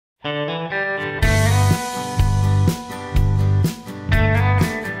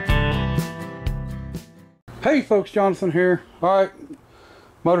Hey folks, Jonathan here. Alright,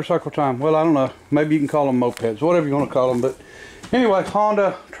 motorcycle time. Well, I don't know, maybe you can call them mopeds, whatever you want to call them. But anyway,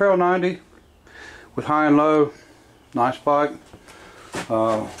 Honda Trail 90 with high and low. Nice bike.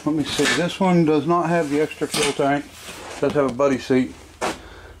 Let me see, this one does not have the extra fuel tank. It does have a buddy seat.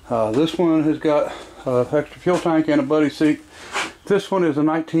 This one has got extra fuel tank and a buddy seat. This one is a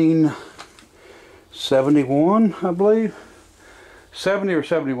 1971, I believe. 70 or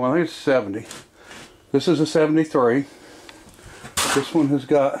 71, I think it's 70. This is a 73. This one has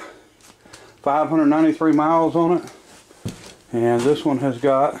got 593 miles on it. And this one has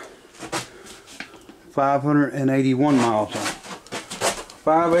got 581 miles on it.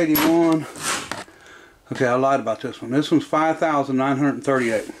 581. Okay, I lied about this one. This one's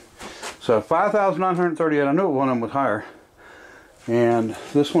 5,938. So 5,938, I knew one of them was higher. And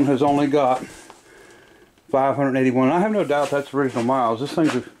this one has only got 581. I have no doubt that's original miles. This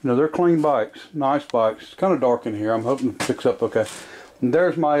thing's, they're clean bikes, nice bikes. It's kind of dark in here. I'm hoping it picks up okay. And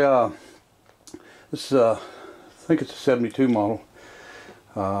there's my, this is, I think it's a 72 model.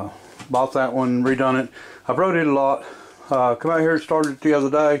 Bought that one, redone it. I've rode it a lot. Come out here, started it the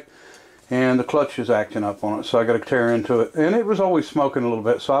other day, and the clutch is acting up on it, so I got to tear into it. And it was always smoking a little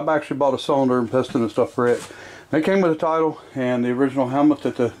bit, so I've actually bought a cylinder and piston and stuff for it. It came with a title and the original helmet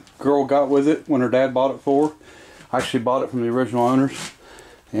that the girl got with it when her dad bought it for her. I actually bought it from the original owners,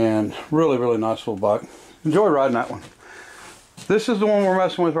 and really nice little bike. Enjoy riding that one. This is the one we're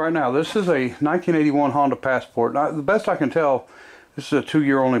messing with right now. This is a 1981 Honda Passport. Now, the best I can tell, this is a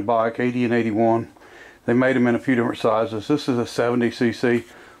 2-year only bike, 80 and 81. They made them in a few different sizes. This is a 70cc.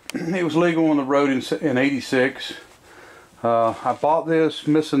 It was legal on the road in 86. I bought this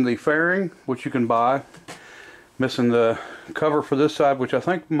missing the fairing, which you can buy. Missing the cover for this side, which I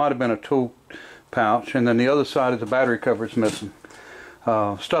think might have been a tool pouch, and then the other side is the battery cover is missing.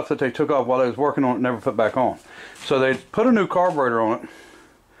 Stuff that they took off while they was working on it, never put back on. So they put a new carburetor on it.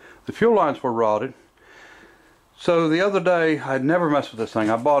 The fuel lines were rotted. So the other day, I'd never messed with this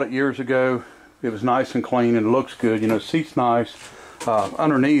thing. I bought it years ago. It was nice and clean and it looks good. Seat's nice.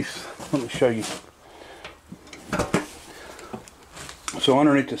 Underneath, let me show you. So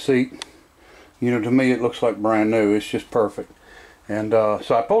underneath the seat, to me it looks like brand new. It's just perfect. And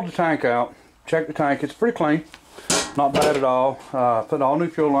so I pulled the tank out, checked the tank. It's pretty clean, not bad at all. Put all new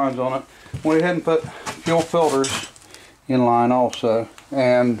fuel lines on it. Went ahead and put fuel filters in line also,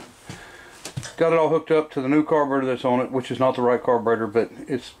 and got it all hooked up to the new carburetor that's on it, which is not the right carburetor, but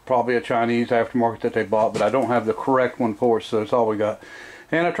it's probably a Chinese aftermarket that they bought, but I don't have the correct one for it, so that's all we got.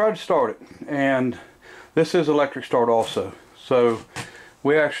 And I tried to start it, and this is electric start also. So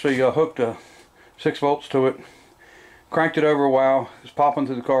we actually hooked a 6 volts to it, cranked it over a while. It's popping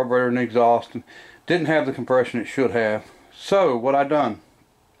through the carburetor and the exhaust, and didn't have the compression it should have. So what I done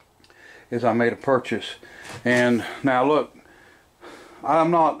is I made a purchase. And now look,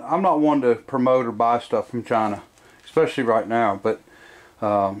 I'm not one to promote or buy stuff from China, especially right now, but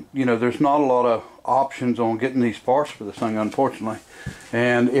there's not a lot of options on getting these parts for this thing, unfortunately.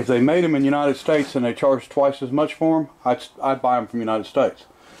 And if they made them in the United States and they charged twice as much for them, I'd buy them from the United States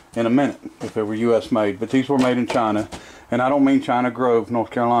in a minute if they were US made. But these were made in China, and I don't mean China Grove,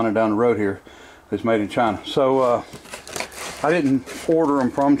 North Carolina down the road here. It's made in China. So I didn't order them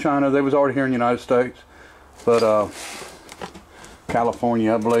from China. They was already here in the United States, but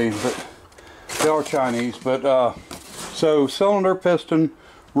California, I believe, but they are Chinese. But so cylinder, piston,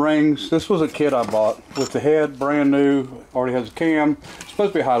 rings. This was a kit I bought with the head, brand new. Already has a cam. It's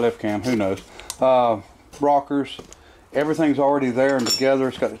supposed to be a high lift cam. Who knows? Rockers. Everything's already there and together.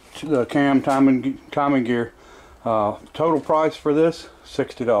 It's got the cam, timing gear. Total price for this,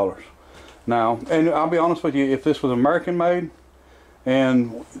 $60. Now, and I'll be honest with you, if this was American made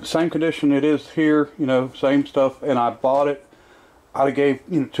and same condition it is here, same stuff, and I bought it, I'd have gave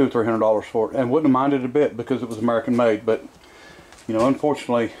 $200 or $300 for it and wouldn't have minded a bit because it was American made. But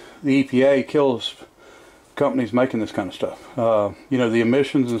unfortunately, the EPA kills companies making this kind of stuff. The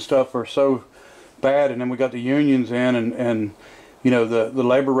emissions and stuff are so bad, and then we got the unions in, and the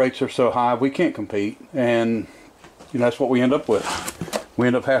labor rates are so high we can't compete, and that's what we end up with. We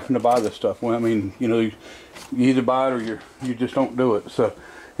end up having to buy this stuff. Well, I mean, you either buy it or you just don't do it. So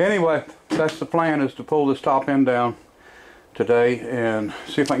anyway, that's the plan, is to pull this top end down today and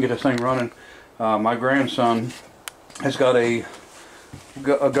see if I can get this thing running. My grandson has got a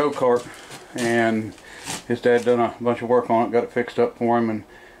go-kart, and his dad done a bunch of work on it, got it fixed up for him, and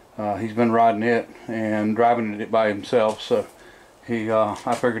he's been riding it and driving it by himself. So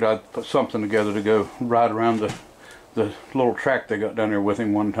I figured I'd put something together to go ride around the little track they got down there with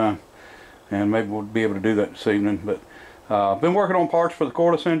him one time, and maybe we'll be able to do that this evening. But been working on parts for the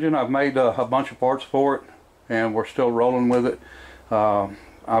cordless engine. I've made a bunch of parts for it, and we're still rolling with it.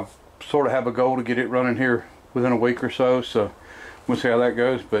 I've sort of have a goal to get it running here within a week or so, so we'll see how that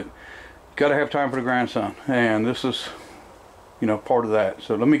goes. But got to have time for the grandson, and this is, you know, part of that.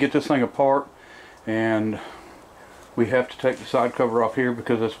 So let me get this thing apart, and we have to take the side cover off here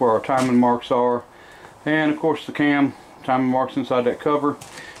because that's where our timing marks are, and of course the cam timing marks inside that cover.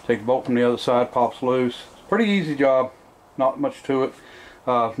 Take the bolt from the other side, pops loose. It's a pretty easy job, not much to it.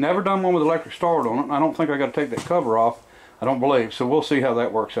 Never done one with electric start on it. I don't think I got to take that cover off, I don't believe, so we'll see how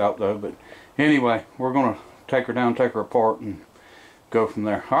that works out though. But anyway, we're gonna take her down, take her apart, and go from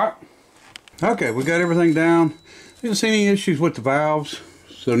there. All right. Okay, we got everything down. Didn't see any issues with the valves,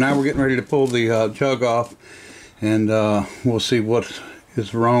 so now we're getting ready to pull the jug off, and we'll see what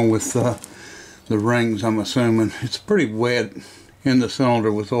is wrong with the rings. I'm assuming it's pretty wet in the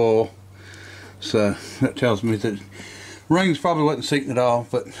cylinder with oil, so that tells me that rings probably wasn't seating at all.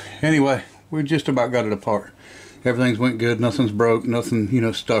 But anyway, we just about got it apart. Everything's went good, nothing's broke, nothing, you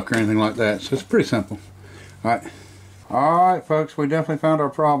know, stuck or anything like that, so it's pretty simple. Alright folks, we definitely found our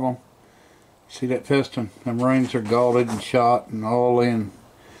problem. See that piston? Them rings are galled and shot and all in.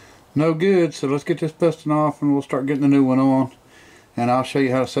 No good, so let's get this piston off and we'll start getting the new one on. And I'll show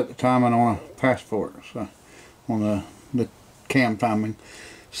you how to set the timing on a passport, so on the cam timing.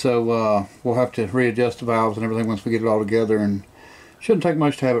 So we'll have to readjust the valves and everything once we get it all together, and shouldn't take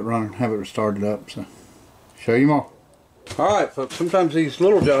much to have it running, have it started up. So show you more. Alright folks, sometimes these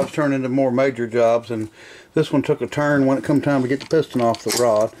little jobs turn into more major jobs, and this one took a turn when it come time to get the piston off the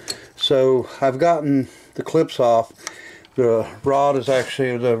rod. So I've gotten the clips off. The rod is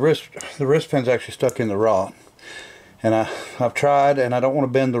actually, the wrist pin's actually stuck in the rod. And I've tried, and I don't want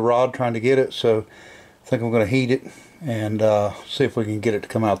to bend the rod trying to get it, so I think I'm going to heat it and see if we can get it to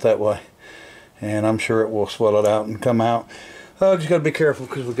come out that way. And I'm sure it will swell it out and come out. Just got to be careful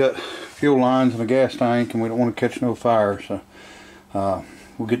because we've got fuel lines and a gas tank, and we don't want to catch no fire. So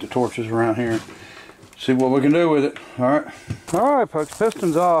we'll get the torches around here, see what we can do with it. Alright folks,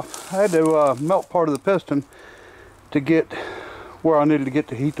 piston's off. I had to melt part of the piston to get where I needed to get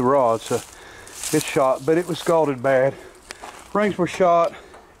to heat the rod. So it's shot, but it was scalded bad. Rings were shot.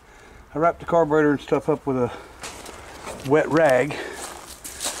 I wrapped the carburetor and stuff up with a wet rag,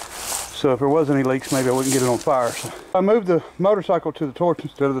 so if there was any leaks, maybe I wouldn't get it on fire. So I moved the motorcycle to the torch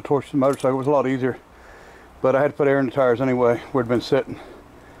instead of the torch to the motorcycle. It was a lot easier, but I had to put air in the tires anyway where it had been sitting.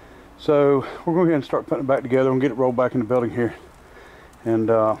 So we're going to go ahead and start putting it back together and get it rolled back in the building here, and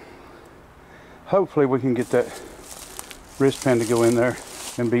hopefully we can get that wrist pin to go in there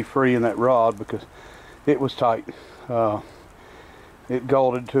and be free in that rod, because it was tight. It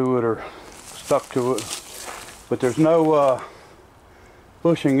galled to it or stuck to it, but there's no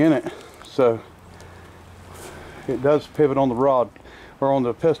bushing in it, so it does pivot on the rod, or on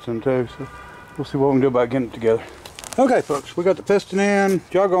the piston too. So we'll see what we can do about getting it together. Okay folks, we got the piston in,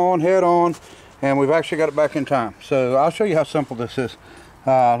 jug on, head on, and we've actually got it back in time. So I'll show you how simple this is.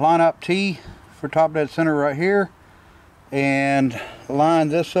 Line up T for top dead center right here, and line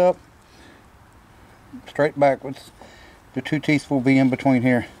this up straight backwards. The two teeth will be in between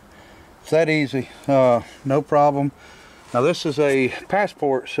here. It's that easy, no problem. Now this is a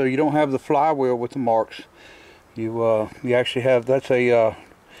passport, so you don't have the flywheel with the marks. You actually have, that's a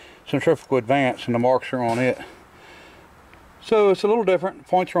centrifugal advance, and the marks are on it. So it's a little different.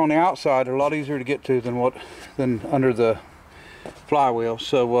 Points are on the outside. They're a lot easier to get to than under the flywheel.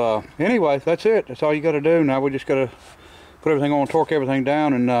 So anyway, that's it. That's all you got to do. Now we just got to put everything on, torque everything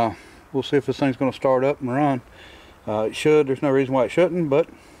down, and we'll see if this thing's going to start up and run. It should. There's no reason why it shouldn't, but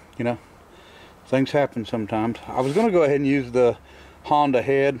you know, things happen sometimes. I was going to go ahead and use the Honda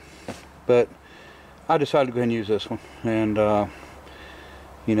head, but I decided to go ahead and use this one. And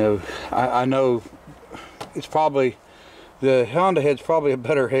you know, I know it's probably, the Honda head's probably a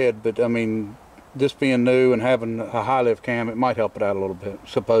better head, but I mean, this being new and having a high lift cam, it might help it out a little bit.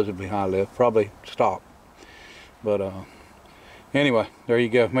 Supposedly high lift, probably stock, but anyway, there you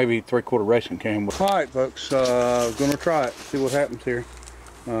go. Maybe 3/4 racing cam. All right folks, gonna try it, see what happens here.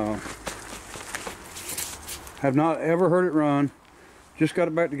 Have not ever heard it run, just got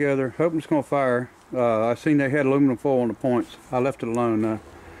it back together, hoping it's gonna fire. I seen they had aluminum foil on the points. I left it alone now.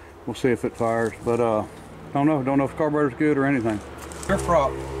 We'll see if it fires, but don't know if the carburetor's good or anything. Air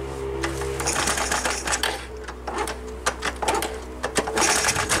frog.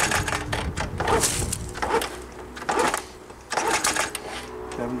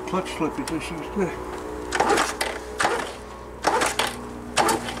 Having the clutch slippage issues too.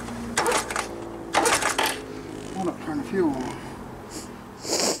 Why not turn the fuel on?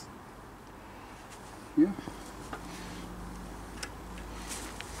 Yeah.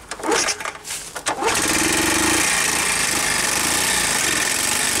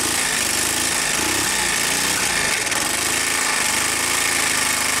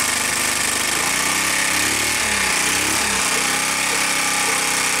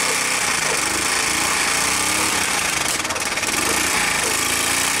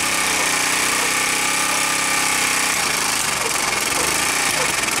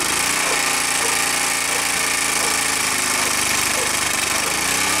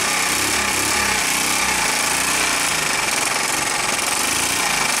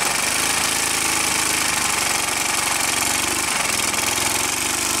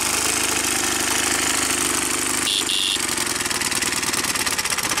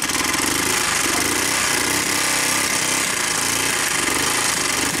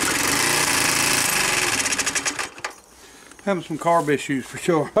 having some carb issues for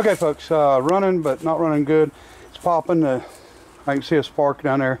sure. Okay folks, running but not running good. It's popping. I can see a spark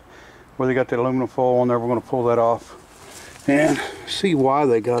down there where they got the aluminum foil on there. We're going to pull that off and see why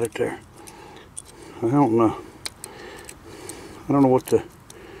they got it there. I don't know. I don't know what the...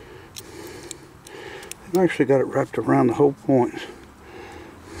 I actually got it wrapped around the whole point.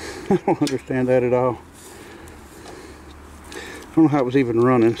 I don't understand that at all. I don't know how it was even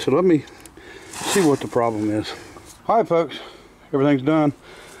running. So let me see what the problem is. Alright folks, everything's done.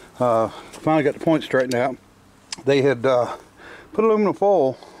 Finally got the points straightened out. They had put aluminum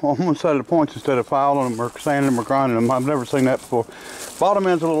foil on one side of the points instead of filing them or sanding them or grinding them. I've never seen that before. Bottom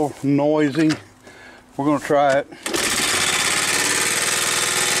end's a little noisy. We're going to try it.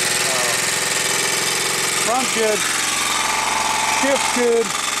 Runs good. Shifts good.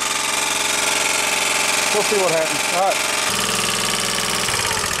 We'll see what happens. Alright.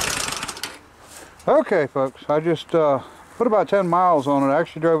 Okay folks, I just put about 10 miles on it. I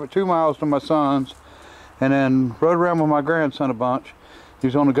actually drove it 2 miles to my son's and then rode around with my grandson a bunch. He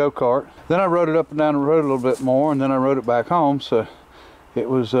was on the go-kart. Then I rode it up and down the road a little bit more, and then I rode it back home, so it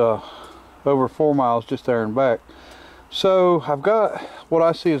was over 4 miles just there and back. So I've got what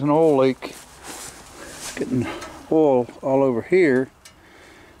I see as an oil leak. Getting oil all over here.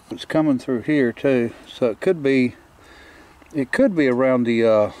 It's coming through here too, so it could be around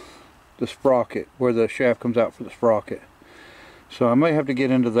the sprocket where the shaft comes out for the sprocket. So I may have to get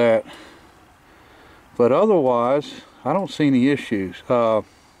into that. But otherwise, I don't see any issues.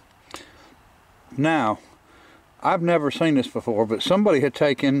 Now, I've never seen this before, but somebody had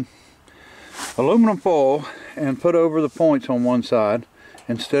taken aluminum foil and put over the points on one side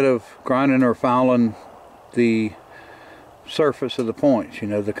instead of grinding or filing the surface of the points, you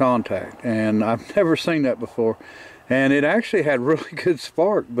know, the contact. And I've never seen that before. And it actually had really good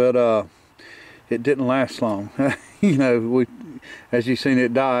spark, but it didn't last long. You know, as you've seen,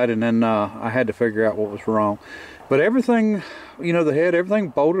 it died, and then I had to figure out what was wrong. But everything, you know, the head, everything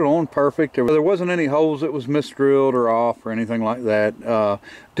bolted on perfect. There wasn't any holes that was misdrilled or off or anything like that.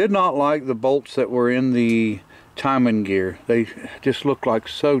 Did not like the bolts that were in the timing gear. They just looked like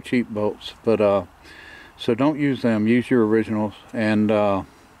so cheap bolts. But so don't use them. Use your originals. And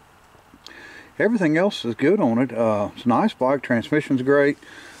everything else is good on it. It's a nice bike. Transmission's great.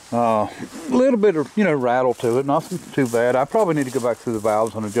 A little bit of, you know, rattle to it. Nothing too bad. I probably need to go back through the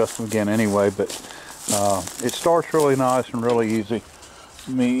valves and adjust them again anyway. But it starts really nice and really easy.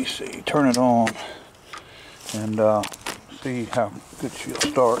 Let me see. Turn it on and see how good she'll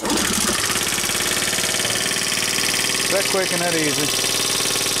start. That quick and that easy.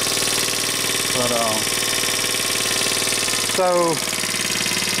 But so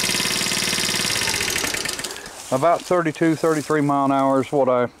about 32, 33 mile an hour is what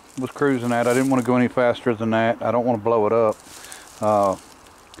I was cruising at. I didn't want to go any faster than that. I don't want to blow it up.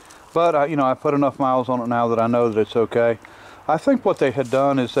 But you know, I put enough miles on it now that I know that it's okay. I think what they had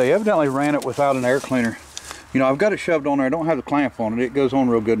done is they evidently ran it without an air cleaner. You know, I've got it shoved on there. I don't have the clamp on it. It goes on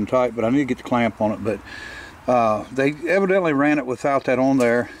real good and tight, but I need to get the clamp on it. But they evidently ran it without that on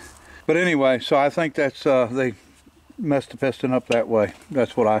there. But anyway, so I think that's they messed the piston up that way.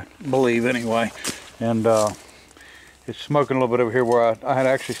 That's what I believe anyway. And it's smoking a little bit over here where I had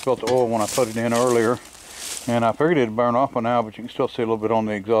actually spilt the oil when I put it in earlier. And I figured it'd burn off by now, but you can still see a little bit on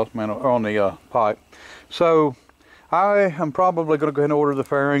the exhaust man, or on the pipe. So I am probably going to go ahead and order the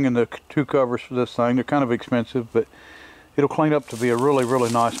fairing and the 2 covers for this thing. They're kind of expensive, but it'll clean up to be a really,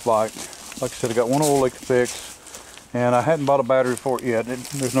 really nice bike. Like I said, I got one oil leak to fix, and I hadn't bought a battery for it yet.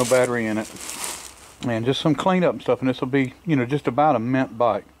 There's no battery in it. And just some cleanup and stuff, and this will be, you know, just about a mint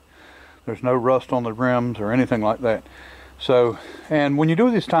bike. There's no rust on the rims or anything like that. So, and when you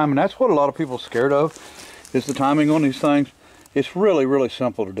do this timing, that's what a lot of people are scared of, is the timing on these things. It's really, really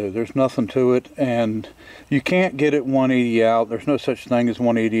simple to do. There's nothing to it, and you can't get it 180 out. There's no such thing as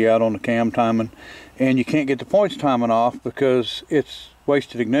 180 out on the cam timing, and you can't get the points timing off because it's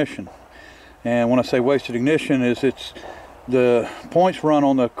wasted ignition. And when I say wasted ignition, is it's the points run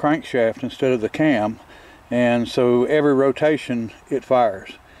on the crankshaft instead of the cam, and so every rotation it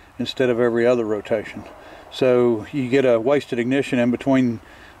fires instead of every other rotation. So you get a wasted ignition in between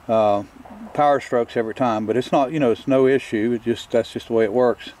power strokes every time, but it's not, you know, it's no issue. It just, that's just the way it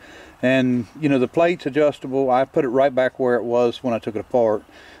works. And you know, the plate's adjustable. I put it right back where it was when I took it apart.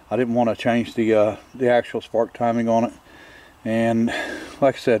 I didn't want to change the actual spark timing on it. And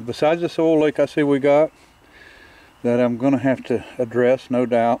like I said, besides this oil leak I see we got that I'm going to have to address, no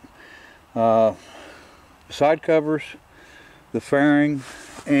doubt, the side covers, the fairing,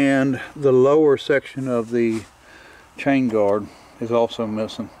 and the lower section of the chain guard is also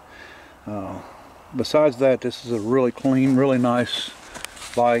missing. besides that, this is a really clean, really nice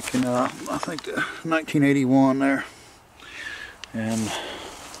bike, and I think the 1981 there. And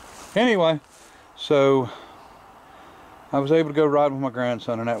anyway, so I was able to go ride with my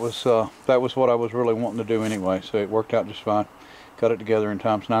grandson, and that was what I was really wanting to do anyway. So it worked out just fine. Got it together in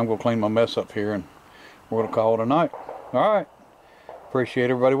time. So now I'm gonna clean my mess up here, and we're gonna call it a night. All right. Appreciate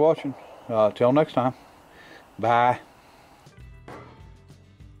everybody watching. Till next time. Bye.